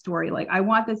my story. Like, I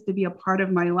want this to be a part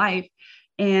of my life.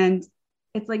 And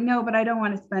it's like, no, but I don't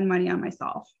want to spend money on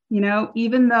myself,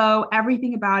 even though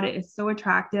everything about it is so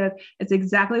attractive. It's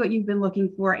exactly what you've been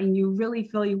looking for. And you really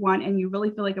feel you want, and you really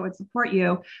feel like it would support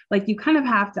you. Like I kind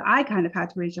of had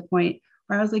to reach a point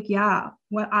where I was like, yeah,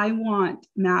 what I want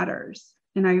matters.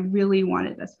 And I really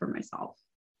wanted this for myself.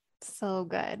 So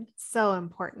good. So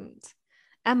important.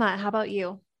 Emma, how about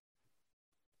you?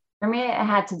 For me, it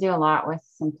had to do a lot with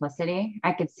simplicity.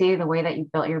 I could see the way that you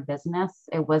built your business.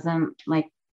 It wasn't like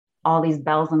all these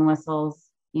bells and whistles.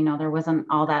 There wasn't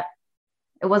all that.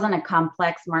 It wasn't a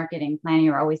complex marketing plan.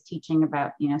 You were always teaching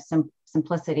about,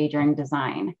 simplicity during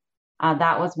design.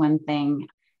 That was one thing.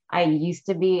 I used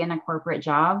to be in a corporate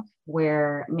job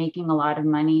where making a lot of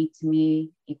money to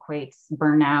me equates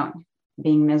burnout,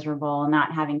 being miserable,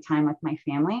 not having time with my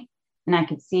family. And I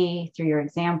could see through your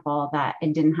example that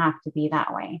it didn't have to be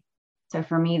that way. So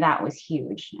for me, that was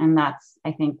huge. And that's,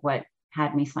 I think, what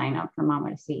had me sign up for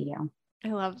Mama to CEO. I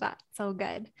love that. So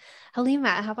good.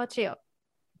 Halima, how about you?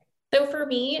 So for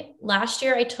me, last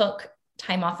year, I took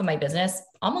time off of my business,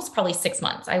 almost probably 6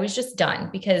 months. I was just done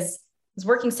because I was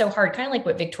working so hard, kind of like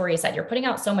what Victoria said, you're putting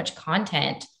out so much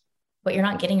content, but you're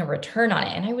not getting a return on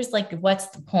it. And I was like, what's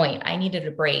the point? I needed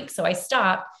a break. So I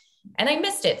stopped and I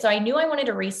missed it. So I knew I wanted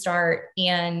to restart.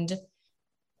 And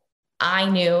I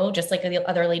knew, just like the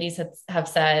other ladies have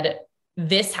said,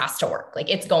 this has to work. Like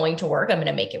it's going to work. I'm going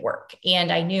to make it work.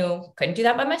 And I knew couldn't do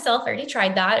that by myself. I already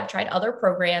tried that. I've tried other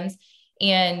programs.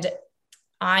 And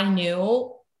I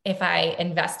knew if I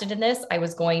invested in this, I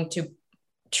was going to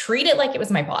treat it like it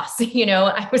was my boss.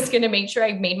 I was going to make sure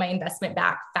I made my investment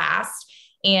back fast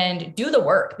and do the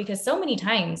work, because so many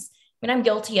times, I'm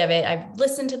guilty of it. I've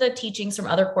listened to the teachings from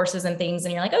other courses and things,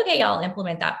 and you're like, okay, I'll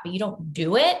implement that, but you don't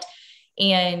do it.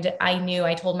 And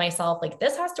I told myself, like,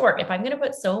 this has to work. If I'm going to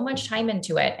put so much time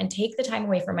into it and take the time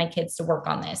away from my kids to work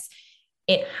on this,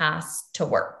 it has to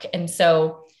work. And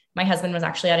so my husband was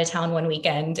actually out of town one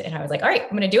weekend and I was like, all right,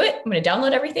 I'm going to do it. I'm going to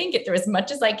download everything, get through as much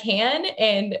as I can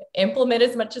and implement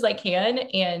as much as I can.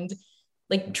 And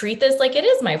like, treat this like it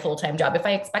is my full-time job. If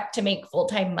I expect to make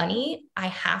full-time money, I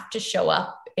have to show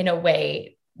up in a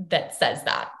way that says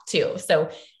that too.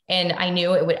 So, and I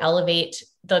knew it would elevate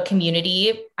the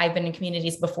community. I've been in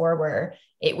communities before where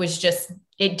it was just,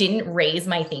 it didn't raise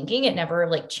my thinking. It never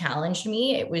like challenged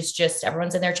me. It was just,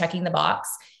 everyone's in there checking the box.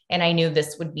 And I knew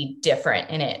this would be different.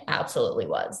 And it absolutely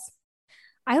was.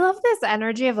 I love this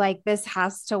energy of like, this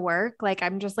has to work. Like,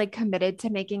 I'm just like committed to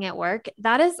making it work.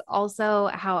 That is also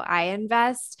how I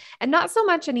invest, and not so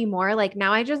much anymore. Like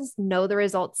now I just know the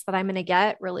results that I'm going to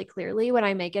get really clearly when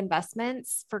I make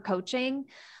investments for coaching.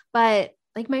 But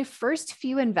like my first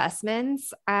few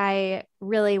investments, I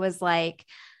really was like,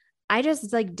 I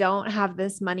just like don't have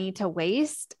this money to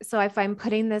waste. So if I'm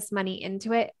putting this money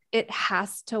into it, it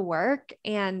has to work.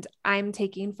 And I'm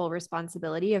taking full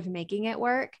responsibility of making it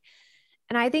work.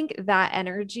 And I think that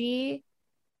energy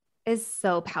is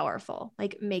so powerful.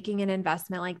 Like making an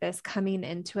investment like this, coming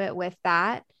into it with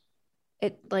that,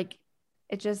 it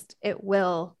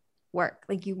will work.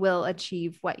 Like you will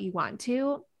achieve what you want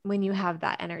to when you have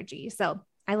that energy. So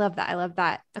I love that. I love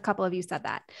that. A couple of you said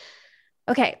that.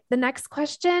 Okay. The next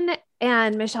question,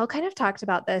 and Michelle kind of talked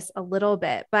about this a little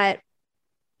bit, but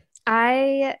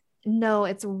I know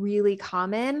it's really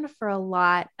common for a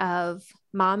lot of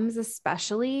moms,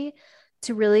 especially,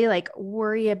 to really like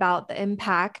worry about the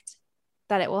impact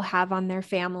that it will have on their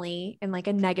family in like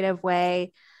a negative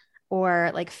way,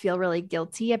 or like feel really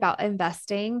guilty about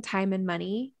investing time and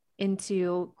money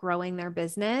into growing their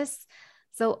business.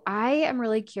 So I am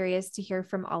really curious to hear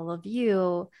from all of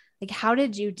you. Like, how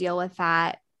did you deal with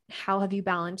that? how have you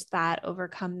balanced that,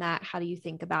 overcome that? How do you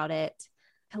think about it?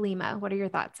 Halima, what are your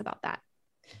thoughts about that?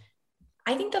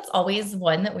 I think that's always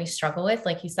one that we struggle with.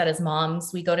 Like you said, as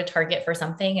moms, we go to Target for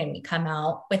something and we come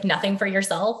out with nothing for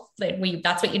yourself.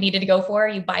 That's what you needed to go for.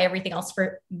 You buy everything else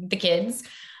for the kids.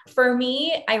 For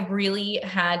me, I really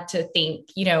had to think,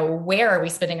 where are we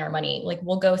spending our money? Like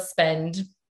we'll go spend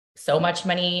so much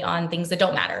money on things that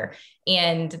don't matter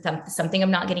and something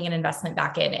I'm not getting an investment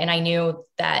back in. And I knew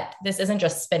that this isn't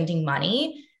just spending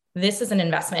money. This is an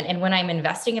investment. And when I'm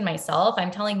investing in myself, I'm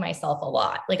telling myself a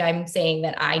lot. Like I'm saying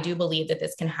that I do believe that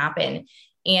this can happen.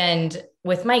 And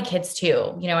with my kids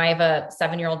too, I have a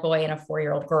 7-year-old boy and a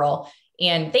 4-year-old girl,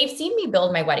 and they've seen me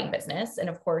build my wedding business. And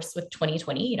of course, with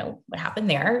 2020, what happened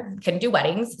there, couldn't do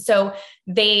weddings. So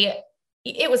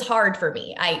it was hard for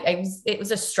me. It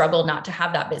was a struggle not to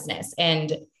have that business.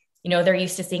 And, they're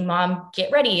used to seeing mom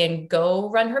get ready and go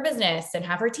run her business and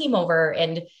have her team over.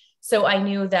 And so I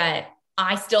knew that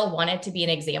I still wanted to be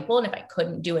an example. And if I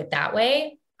couldn't do it that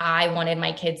way, I wanted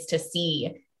my kids to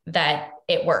see that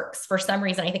it works. For some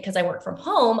reason, I think because I work from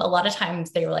home, a lot of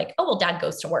times they were like, oh, well, dad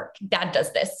goes to work. Dad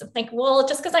does this. I'm like, well,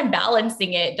 just because I'm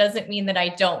balancing it doesn't mean that I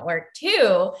don't work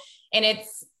too. And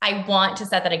I want to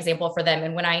set that example for them.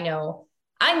 And when I know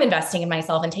I'm investing in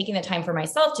myself and taking the time for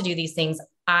myself to do these things,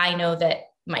 I know that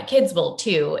my kids will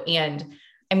too. And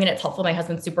I mean, it's helpful. My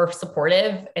husband's super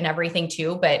supportive and everything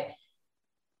too, but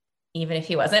even if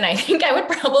he wasn't, I think I would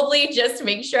probably just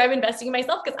make sure I'm investing in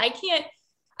myself, because I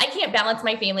can't balance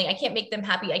my family. I can't make them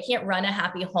happy. I can't run a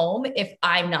happy home if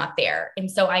I'm not there. And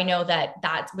so I know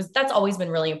that's always been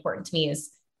really important to me,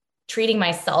 is treating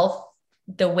myself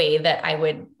the way that I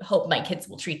would hope my kids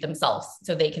will treat themselves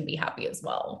so they can be happy as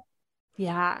well.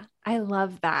 Yeah, I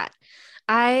love that.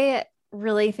 I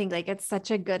really think like it's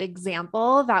such a good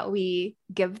example that we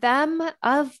give them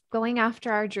of going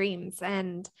after our dreams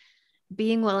and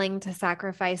being willing to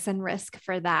sacrifice and risk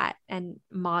for that, and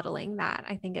modeling that.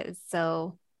 I think it is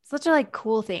such a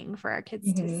cool thing for our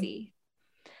kids to see.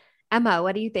 Emma,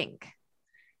 what do you think?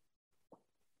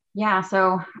 Yeah,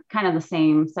 so kind of the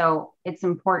same. So it's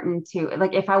important to,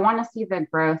 if I want to see the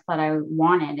growth that I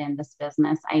wanted in this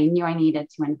business, I knew I needed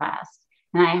to invest.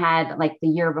 And I had, the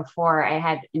year before, I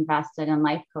had invested in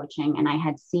life coaching and I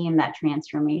had seen that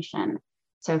transformation.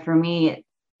 So for me,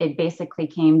 it basically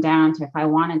came down to, if I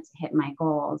wanted to hit my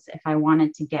goals, if I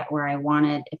wanted to get where I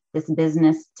wanted, if this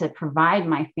business to provide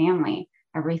my family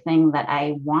everything that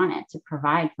I wanted to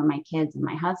provide for my kids and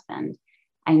my husband,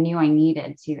 I knew I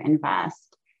needed to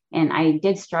invest. And I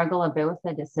did struggle a bit with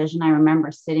the decision. I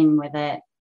remember sitting with it,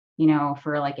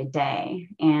 for a day,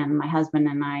 and my husband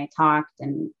and I talked,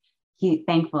 and he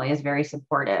thankfully is very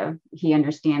supportive. He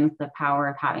understands the power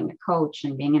of having a coach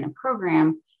and being in a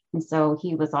program. And so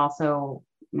he was also,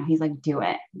 he's like, do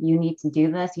it. You need to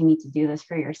do this. You need to do this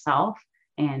for yourself.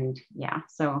 And yeah,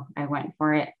 so I went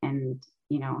for it. And,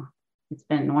 it's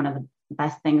been one of the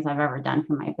best things I've ever done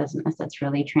for my business. It's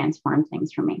really transformed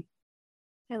things for me.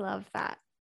 I love that.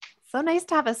 So nice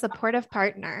to have a supportive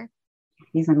partner.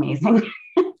 He's amazing.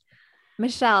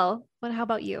 Michelle, how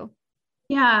about you?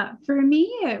 Yeah, for me,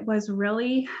 it was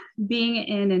really being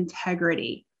in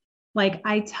integrity.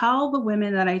 I tell the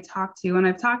women that I talk to, and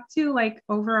I've talked to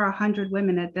over 100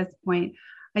 women at this point,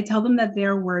 I tell them that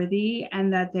they're worthy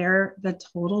and that they're the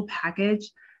total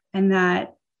package, and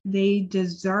that they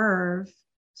deserve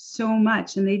so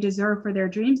much, and they deserve for their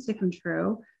dreams to come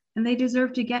true, and they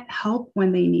deserve to get help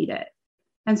when they need it.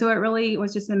 And so it really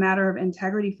was just a matter of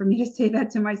integrity for me to say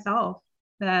that to myself,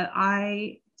 that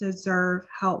I deserve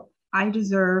help. I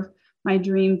deserve my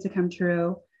dream to come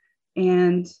true,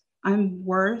 and I'm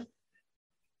worth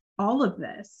all of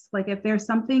this. If there's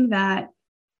something that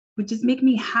would just make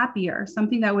me happier,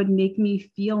 something that would make me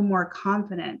feel more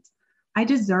confident, I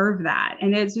deserve that.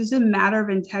 And it's just a matter of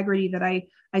integrity that I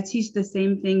teach the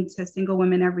same thing to single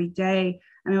women every day.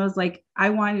 And I was I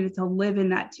wanted to live in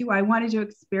that too. I wanted to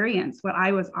experience what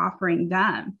I was offering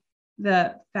them.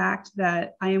 The fact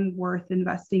that I am worth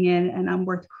investing in, and I'm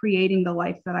worth creating the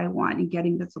life that I want and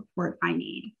getting the support I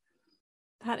need.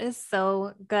 That is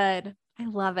so good. I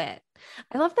love it.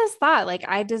 I love this thought.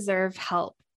 I deserve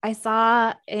help. I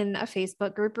saw in a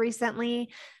Facebook group recently,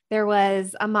 there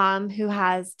was a mom who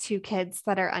has 2 kids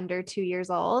that are under 2 years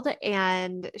old,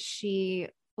 and she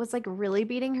was really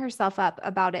beating herself up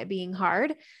about it being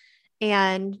hard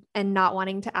and not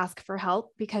wanting to ask for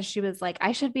help, because she was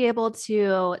I should be able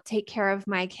to take care of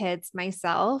my kids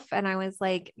myself. And I was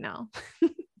no,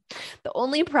 the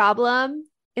only problem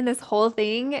in this whole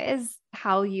thing is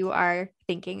how you are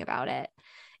thinking about it,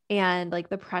 and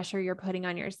the pressure you're putting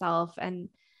on yourself. And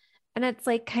And it's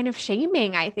like kind of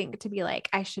shaming, I think, to be like,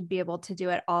 I should be able to do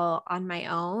it all on my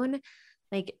own.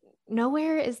 Like,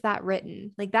 nowhere is that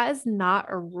written. Like, that is not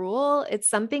a rule. It's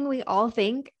something we all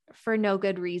think for no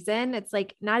good reason. It's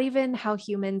like not even how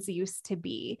humans used to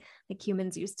be. Like,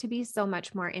 humans used to be so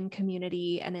much more in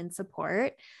community and in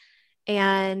support.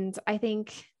 And I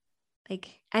think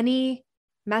like any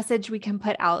message we can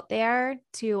put out there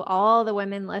to all the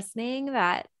women listening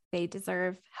that they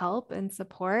deserve help and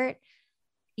support,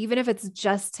 even if it's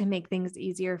just to make things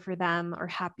easier for them or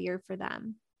happier for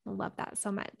them. I love that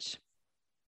so much.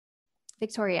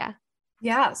 Victoria.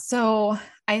 Yeah. So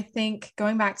I think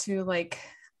going back to like,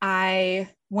 I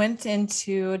went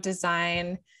into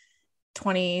design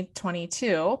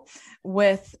 2022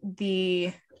 with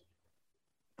the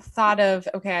thought of,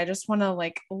 okay, I just want to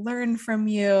like learn from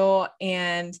you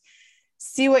and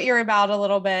see what you're about a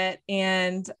little bit.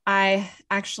 And I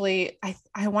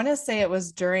want to say it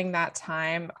was during that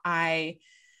time, I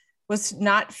was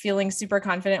not feeling super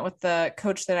confident with the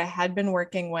coach that I had been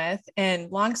working with.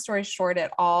 And long story short, it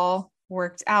all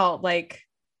worked out. Like,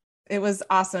 it was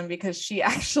awesome because she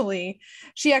actually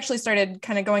started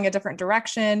kind of going a different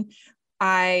direction.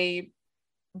 I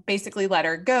basically let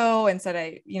her go and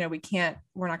said,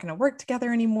 we're not going to work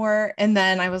together anymore. And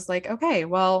then I was like, okay,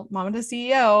 well, Mama to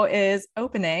CEO is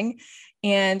opening.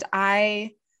 And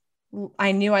I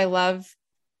knew I love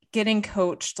getting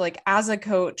coached. Like, as a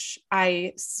coach,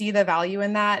 I see the value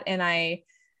in that. And I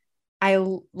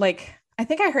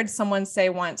think I heard someone say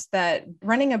once that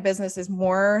running a business is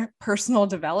more personal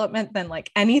development than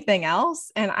like anything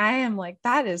else. And I am like,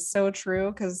 that is so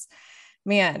true. 'Cause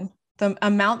man, the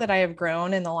amount that I have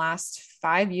grown in the last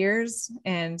 5 years,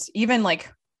 and even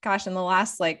like, gosh, in the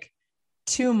last like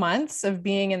 2 months of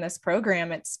being in this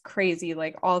program, it's crazy.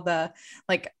 Like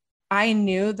I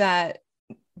knew that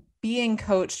being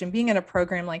coached and being in a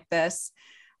program like this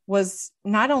was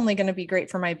not only going to be great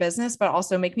for my business, but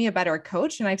also make me a better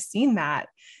coach. And I've seen that.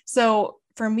 So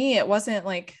for me, it wasn't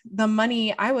like the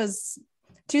money.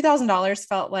 $2,000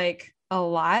 felt like a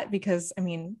lot because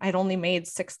I'd only made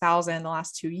 6,000 in the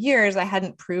last 2 years. I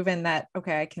hadn't proven that,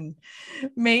 okay, I can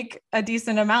make a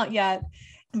decent amount yet.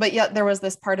 But yet there was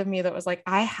this part of me that was like,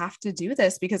 I have to do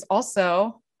this because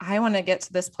also I want to get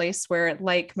to this place where,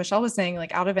 like Michelle was saying,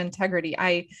 like out of integrity,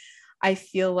 I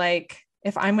feel like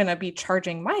if I'm going to be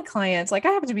charging my clients, like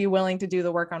I have to be willing to do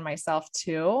the work on myself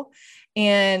too.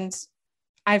 And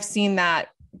I've seen that,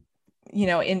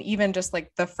 in even just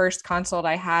like the first consult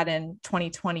I had in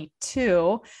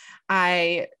 2022,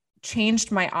 I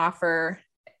changed my offer.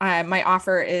 My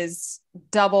offer is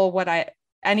double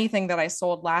anything that I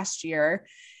sold last year.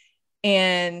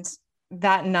 And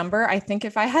that number, I think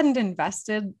if I hadn't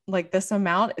invested like this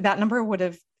amount, that number would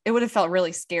have felt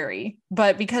really scary.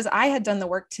 But because I had done the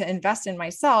work to invest in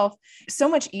myself, so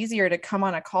much easier to come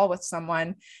on a call with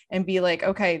someone and be like,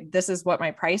 okay, this is what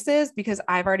my price is because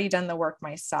I've already done the work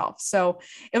myself. So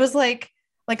it was like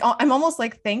I'm almost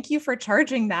like, thank you for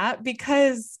charging that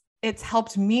because it's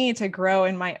helped me to grow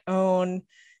in my own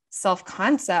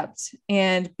self-concept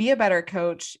and be a better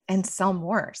coach and sell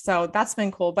more. So that's been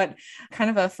cool. But kind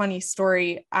of a funny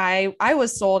story. I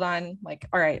was sold on like,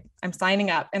 all right, I'm signing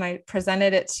up, and I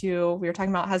presented it to, we were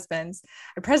talking about husbands.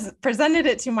 I presented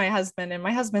it to my husband, and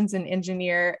my husband's an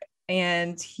engineer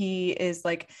and he is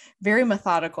like very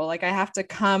methodical. Like I have to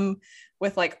come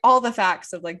with like all the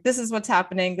facts of like, this is what's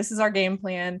happening. This is our game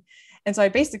plan. And so I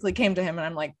basically came to him and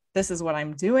I'm like, this is what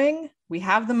I'm doing. We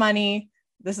have the money.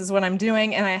 This is what I'm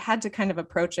doing. And I had to kind of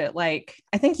approach it. Like,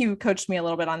 I think you coached me a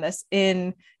little bit on this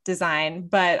in design,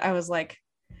 but I was like,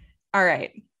 all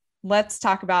right, let's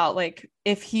talk about like,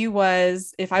 if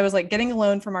I was like getting a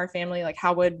loan from our family, like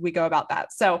how would we go about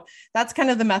that? So that's kind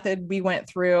of the method we went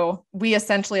through. We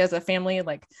essentially as a family,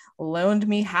 like loaned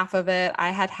me half of it.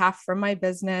 I had half from my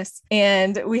business,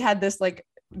 and we had this like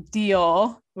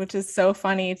deal, which is so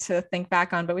funny to think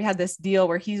back on, but we had this deal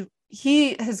where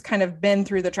he has kind of been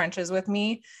through the trenches with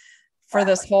me for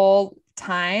this whole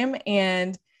time.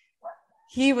 And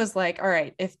he was like, all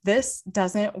right, if this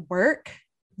doesn't work,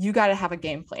 you got to have a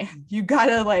game plan. You got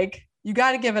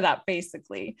to give it up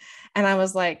basically. And I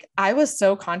was like, I was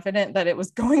so confident that it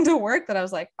was going to work that I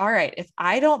was like, all right, if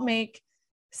I don't make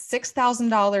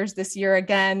 $6,000 this year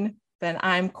again, then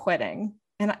I'm quitting.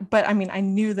 But I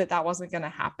knew that wasn't going to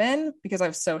happen because I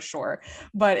was so sure.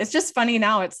 But it's just funny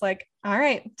now. It's like, all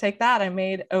right, take that. I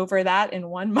made over that in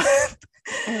 1 month.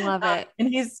 I love it. And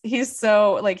he's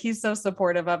so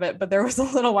supportive of it. But there was a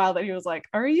little while that he was like,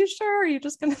 are you sure? Are you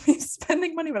just going to be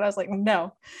spending money? But I was like,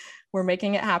 no, we're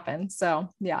making it happen. So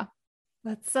yeah.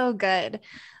 That's so good.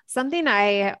 Something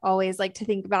I always like to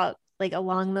think about like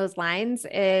along those lines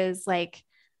is like,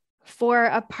 for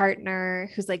a partner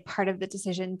who's like part of the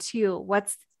decision too,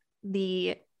 what's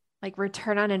the like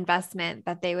return on investment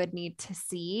that they would need to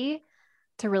see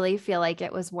to really feel like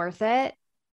it was worth it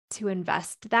to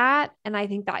invest that? And I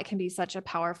think that can be such a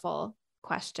powerful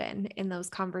question in those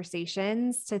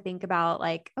conversations to think about,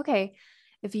 like, okay,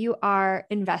 if you are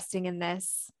investing in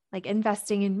this, like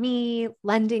investing in me,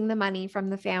 lending the money from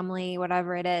the family,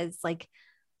 whatever it is, like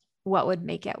what would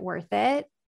make it worth it?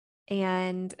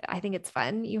 And I think it's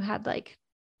fun. You had like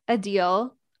a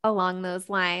deal along those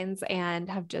lines and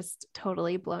have just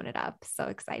totally blown it up. So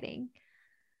exciting.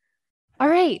 All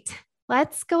right,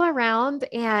 let's go around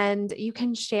and you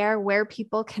can share where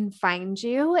people can find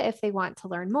you if they want to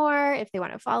learn more, if they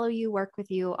want to follow you, work with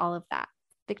you, all of that.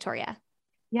 Victoria.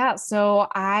 Yeah. So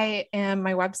my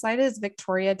website is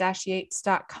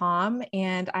victoria-yates.com,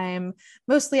 and I'm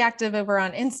mostly active over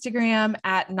on Instagram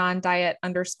at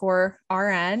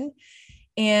nondiet_RN.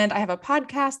 And I have a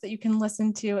podcast that you can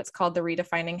listen to. It's called the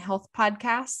Redefining Health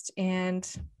Podcast, and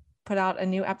put out a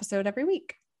new episode every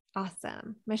week.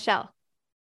 Awesome. Michelle.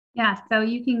 Yeah. So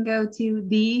you can go to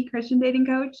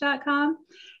thechristiandatingcoach.com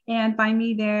and find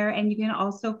me there. And you can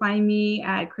also find me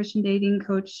at Christian Dating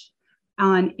Coach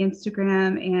on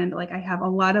Instagram. And like, I have a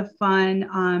lot of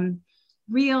fun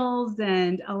reels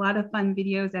and a lot of fun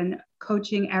videos and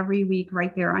coaching every week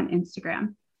right there on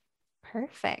Instagram.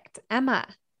 Perfect. Emma.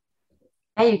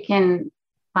 You can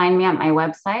find me at my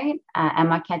website,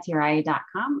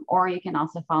 emmaketirai.com, or you can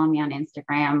also follow me on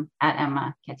Instagram at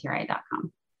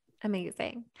emmaketirai.com.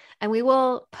 Amazing. And we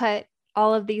will put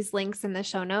all of these links in the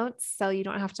show notes so you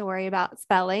don't have to worry about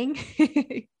spelling.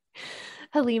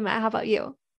 Halima, how about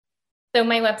you? So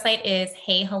my website is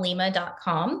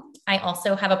heyhalima.com. I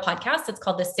also have a podcast. It's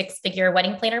called the 6-Figure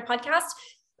Wedding Planner Podcast,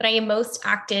 but I am most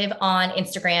active on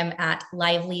Instagram at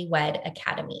Lively Wed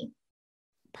Academy.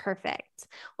 Perfect.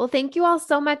 Well, thank you all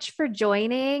so much for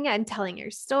joining and telling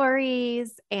your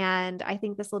stories. And I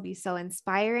think this will be so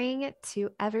inspiring to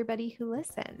everybody who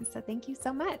listens. So thank you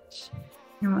so much.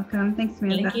 You're welcome. Thanks,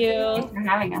 Amanda. Thank you. Thanks for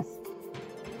having us.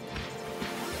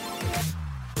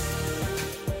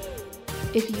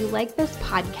 If you like this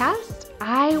podcast,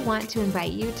 I want to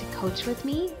invite you to coach with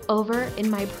me over in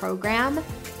my program,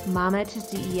 Mama to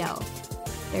CEO.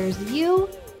 There's you,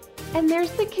 and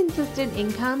there's the consistent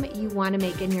income you want to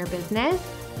make in your business,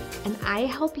 and I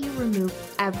help you remove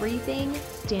everything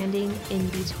standing in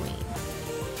between.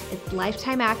 It's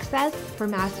lifetime access for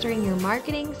mastering your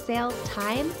marketing, sales,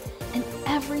 time, and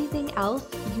everything else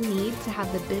you need to have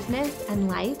the business and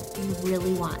life you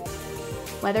really want.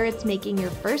 Whether it's making your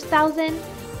first 1,000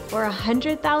 or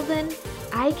 100,000,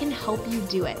 I can help you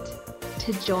do it.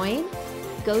 To join,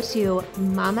 go to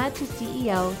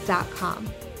mamatoceo.com,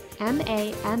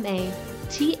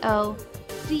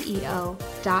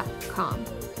 mamatoceo.com.